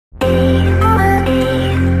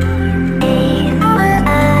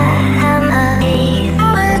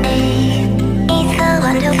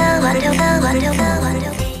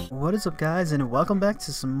What is up, guys, and welcome back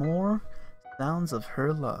to some more Sounds of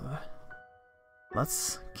Her Love.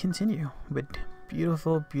 Let's continue with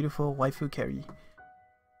beautiful waifu Carrie.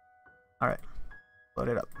 Alright, load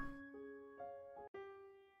it up.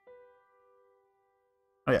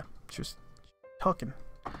 Oh yeah, she was talking.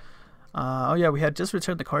 Oh yeah, we had just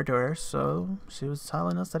returned the car to her, so she was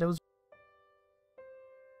telling us that it was...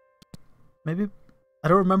 Maybe... I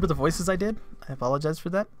don't remember the voices I did. I apologize for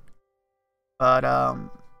that. But,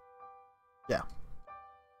 yeah.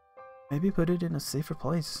 Maybe put it in a safer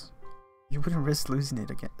place. You wouldn't risk losing it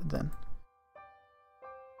again then.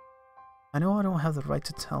 I know I don't have the right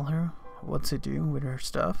to tell her what to do with her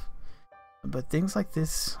stuff, but things like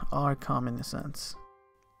this are common sense.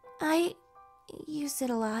 I use it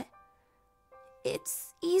a lot.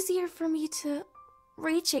 It's easier for me to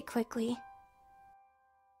reach it quickly.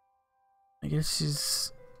 I guess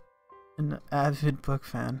she's an avid book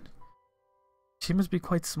fan. She must be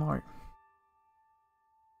quite smart.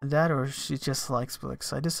 That, or she just likes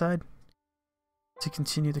books. I decide to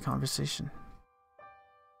continue the conversation.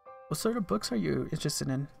 What sort of books are you interested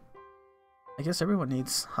in? I guess everyone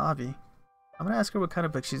needs hobby. I'm gonna ask her what kind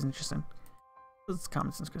of book she's interested in. This is a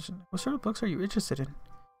common sense question. What sort of books are you interested in?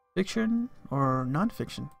 Fiction or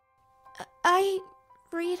non-fiction? I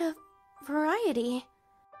read a variety.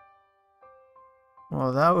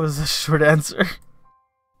 Well, that was a short answer.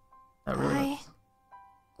 That really I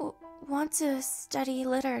want to study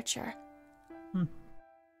literature.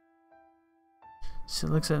 She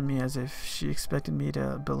looks at me as if she expected me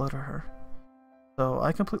to belittle her, so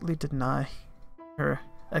I completely deny her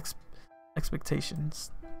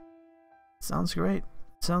expectations. Sounds great.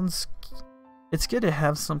 It's good to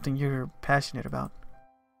have something you're passionate about.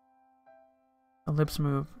 Her lips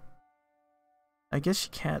move. I guess she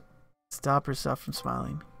can't stop herself from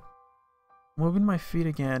smiling. Moving my feet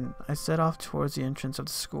again, I set off towards the entrance of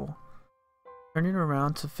the school, turning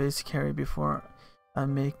around to face Carrie before I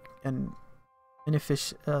make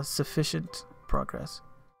sufficient progress.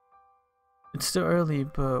 It's still early,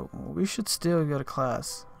 but we should still go to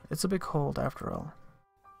class. It's a bit cold after all.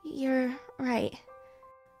 You're right.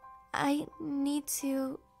 I need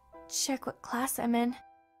to check what class I'm in.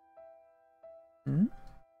 He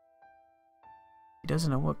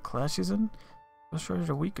doesn't know what class she's in? I started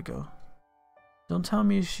a week ago. Don't tell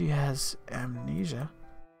me she has amnesia.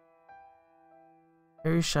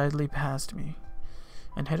 Harry shyly passed me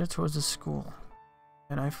and headed towards the school,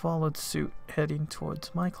 and I followed suit, heading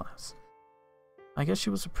towards my class. I guess she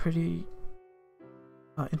was a pretty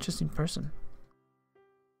interesting person.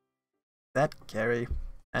 That Carrie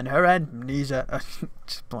and her amnesia.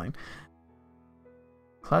 Just plain.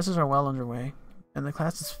 Classes are well underway, and the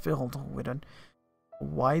class is filled with a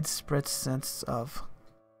widespread sense of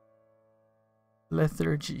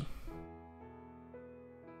lethargy.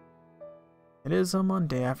 It is a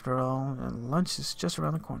Monday after all, and lunch is just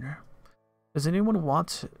around the corner. Does anyone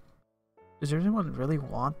really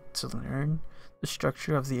want to learn the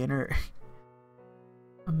structure of the inner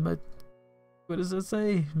what does it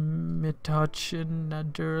say?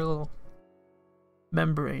 Mitochondrial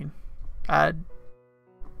membrane. I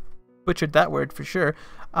butchered that word for sure.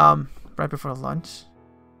 Right before lunch,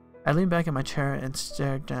 I leaned back in my chair and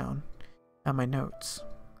stared down at my notes,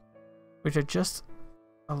 which are just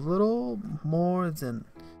a little more than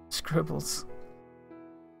scribbles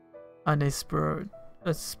on a sparse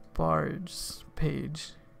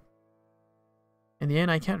page. In the end,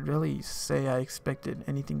 I can't really say I expected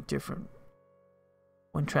anything different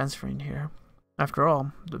when transferring here. After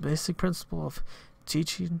all, the basic principle of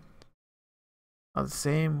teaching are the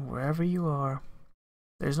same wherever you are.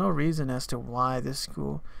 There's no reason as to why this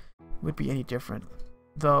school would be any different,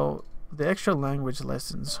 though the extra language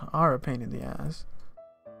lessons are a pain in the ass.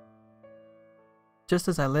 Just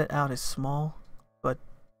as I let out a small but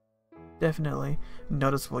definitely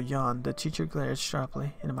noticeable yawn, the teacher glared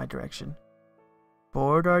sharply in my direction.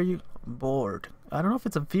 Bored, are you? Bored. I don't know if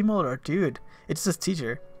it's a female or a dude. It says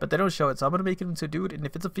teacher, but they don't show it, so I'm gonna make it into a dude, and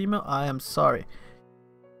if it's a female, I am sorry.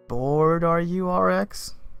 Bored, are you,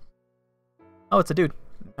 RX? Oh, it's a dude.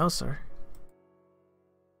 No, sir.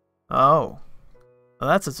 Oh. Well,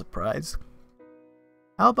 that's a surprise.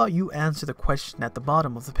 How about you answer the question at the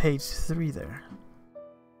bottom of the page 3 there?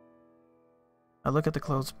 I look at the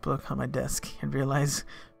closed book on my desk and realize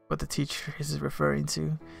what the teacher is referring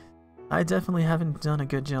to. I definitely haven't done a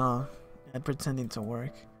good job at pretending to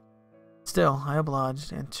work. Still, I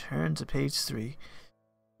obliged and turned to page 3.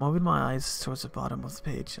 Moving my eyes towards the bottom of the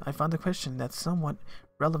page, I found a question that's somewhat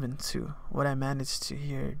relevant to what I managed to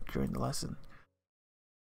hear during the lesson.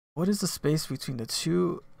 What is the space between the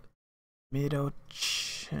two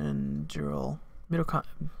mitochondrial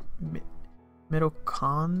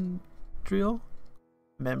mitochondrial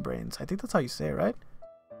membranes. I think that's how you say it, right?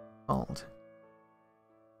 Called.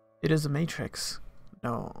 It is a matrix.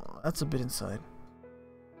 No, that's a bit inside.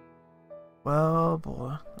 Well,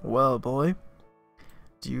 boy. Well, boy.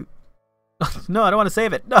 Do you... No, I don't want to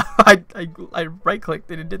save it. No, I right-clicked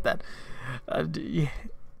and it did that. Do you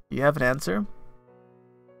have an answer?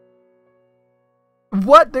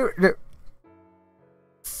 What? They're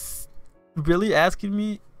really asking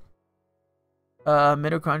me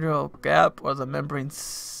mitochondrial gap or the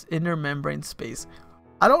inner membrane space.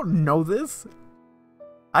 I don't know this.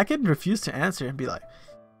 I can refuse to answer and be like,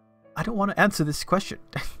 I don't want to answer this question.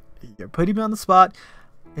 You're putting me on the spot.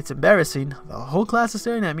 It's embarrassing. The whole class is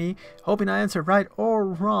staring at me, hoping I answer right or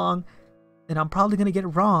wrong, and I'm probably gonna get it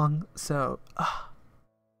wrong. So,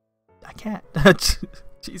 I can't.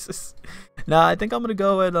 Jesus. Nah, I think I'm gonna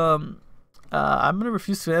go with I'm gonna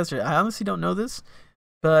refuse to answer. I honestly don't know this,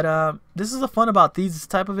 but this is the fun about these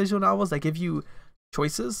type of visual novels that give you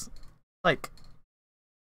choices, like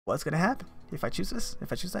what's gonna happen if I choose this,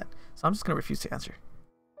 if I choose that. So I'm just gonna refuse to answer.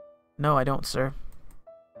 No, I don't, sir.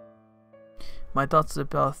 My thoughts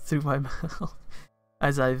about through my mouth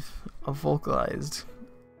as I've vocalized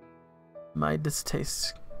my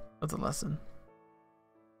distaste of the lesson.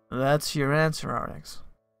 That's your answer, Rx.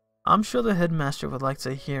 I'm sure the headmaster would like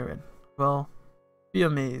to hear it. Well, be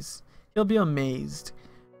amazed. He'll be amazed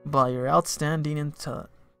by your outstanding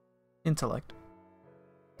intellect.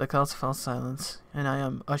 The class fell silent, and I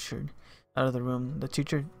am ushered out of the room. The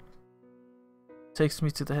teacher takes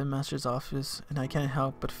me to the headmaster's office, and I can't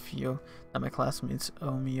help but feel that my classmates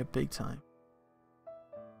owe me a big time.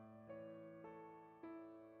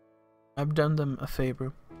 I've done them a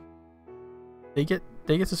favor. They get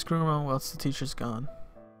to screw around whilst the teacher's gone.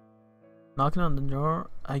 Knocking on the door,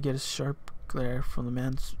 I get a sharp glare from the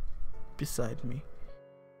man beside me.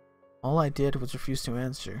 All I did was refuse to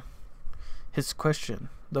answer his question,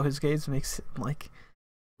 though his gaze makes it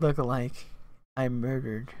look like I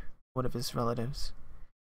murdered one of his relatives.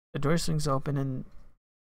 The door swings open and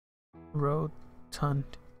rotund,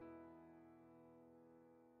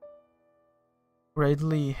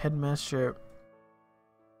 Gradley headmaster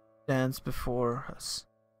stands before us.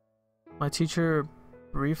 My teacher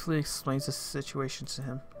briefly explains the situation to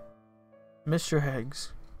him. Mr.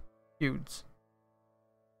 Hughes.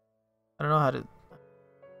 I don't know how to...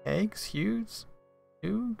 Hughes?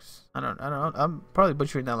 I don't know. I'm probably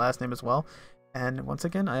butchering that last name as well. And once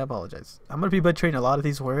again, I apologize. I'm going to be butchering a lot of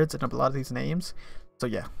these words and a lot of these names. So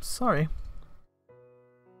yeah, sorry.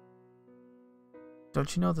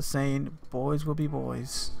 Don't you know the saying, boys will be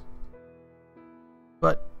boys?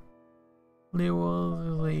 But...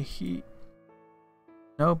 No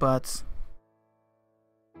buts.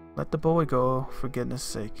 Let the boy go, for goodness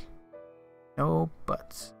sake. No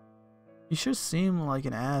buts. You sure seem like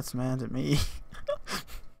an ass man to me.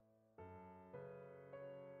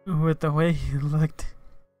 With the way he looked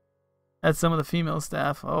at some of the female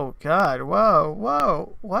staff. Oh god,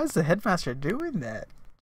 whoa. Why is the headmaster doing that?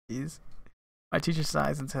 Jeez. My teacher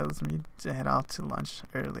sighs and tells me to head out to lunch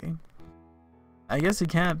early. I guess he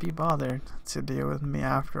can't be bothered to deal with me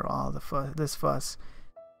after all this fuss.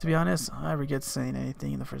 To be honest, I regret saying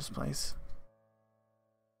anything in the first place.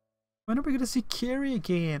 When are we gonna see Carrie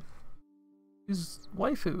again? His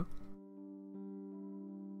waifu.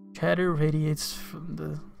 Chatter radiates from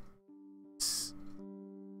the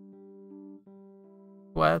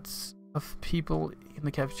squats of people in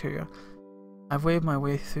the cafeteria. I've waved my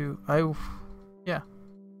way through. I've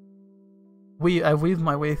weaved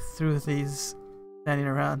my way through those standing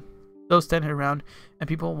around, and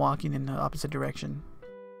people walking in the opposite direction.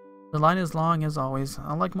 The line is long as always.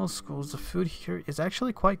 Unlike most schools, the food here is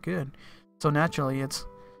actually quite good, so naturally it's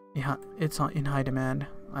in high demand.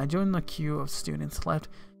 I joined the queue of students left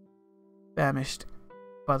famished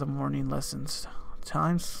by the morning lessons.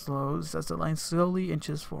 Time slows as the line slowly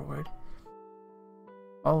inches forward.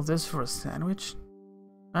 All this for a sandwich?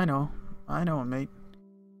 I know, mate.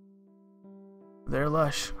 They're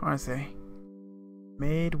lush, aren't they?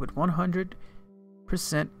 Made with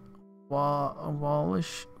 100%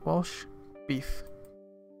 Walsh beef.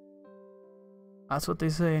 That's what they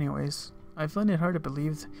say anyways. I find it hard to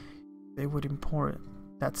believe they would import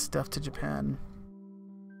that stuff to Japan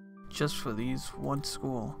just for these one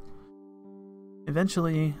school.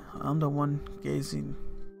 Eventually, I'm the one gazing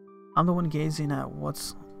at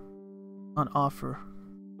what's on offer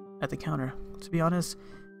at the counter. To be honest,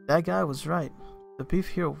 that guy was right. The beef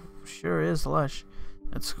here sure is lush.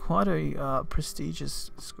 It's quite a prestigious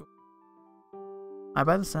school. I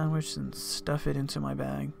buy the sandwich and stuff it into my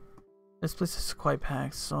bag. This place is quite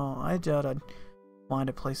packed, so I doubt I'd find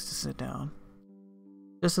a place to sit down.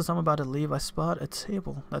 Just as I'm about to leave, I spot a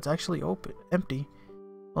table that's actually empty.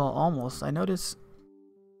 Well, almost. I notice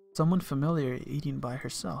someone familiar eating by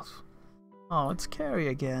herself. Oh, it's Carrie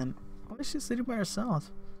again. Why is she sitting by herself?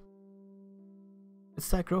 It's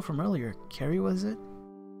that girl from earlier. Carrie, was it?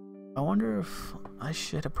 I wonder if I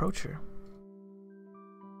should approach her.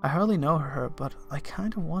 I hardly know her, but I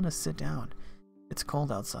kind of want to sit down. It's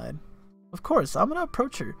cold outside. Of course, I'm gonna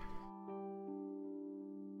approach her.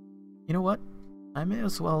 You know what? I may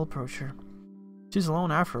as well approach her. She's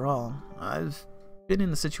alone after all. I've been in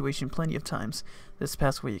the situation plenty of times this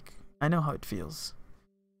past week. I know how it feels.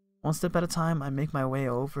 One step at a time, I make my way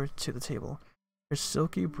over to the table. Her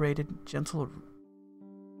silky braided, gentle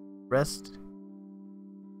rest.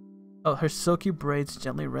 Oh, her silky braids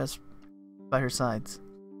gently rest by her sides.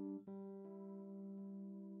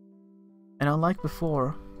 And unlike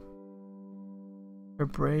before, her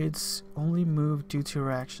braids only move due to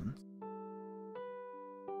her actions.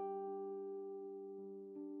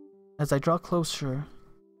 As I draw closer,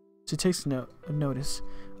 she takes notice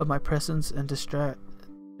of my presence and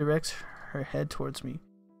directs her head towards me.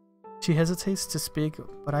 She hesitates to speak,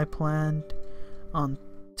 but I planned on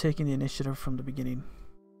taking the initiative from the beginning.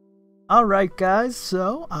 Alright guys,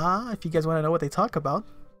 so if you guys want to know what they talk about,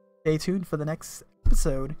 stay tuned for the next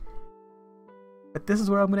episode. But this is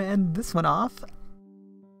where I'm going to end this one off.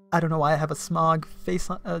 I don't know why I have a smug face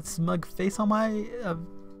on my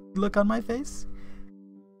look on my face.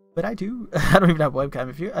 But I do. I don't even have a webcam.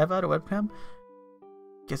 If you ever had a webcam,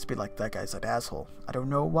 gets to be like, that guy's an asshole. I don't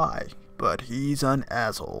know why, but he's an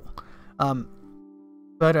asshole.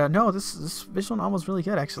 No, this visual novel is really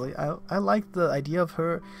good actually. I like the idea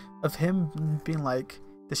of him being like,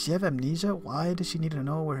 does she have amnesia? Why does she need to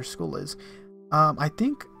know where her school is? I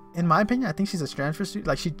think, in my opinion, I think she's a transfer student.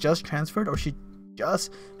 Like, she just transferred, or she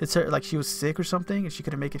just like she was sick or something, and she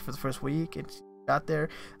couldn't make it for the first week, and she got there.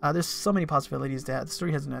 There's so many possibilities that the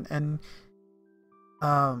story has an end.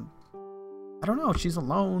 I don't know. She's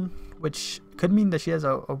alone, which could mean that she has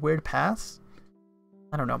a weird past.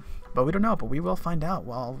 I don't know, but we don't know. But we will find out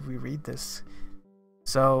while we read this.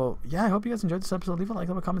 So yeah, I hope you guys enjoyed this episode. Leave a like,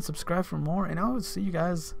 leave a comment, subscribe for more, and I'll see you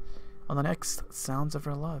guys on the next Sounds of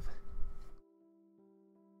Her Love.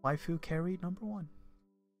 Waifu Carrie #1.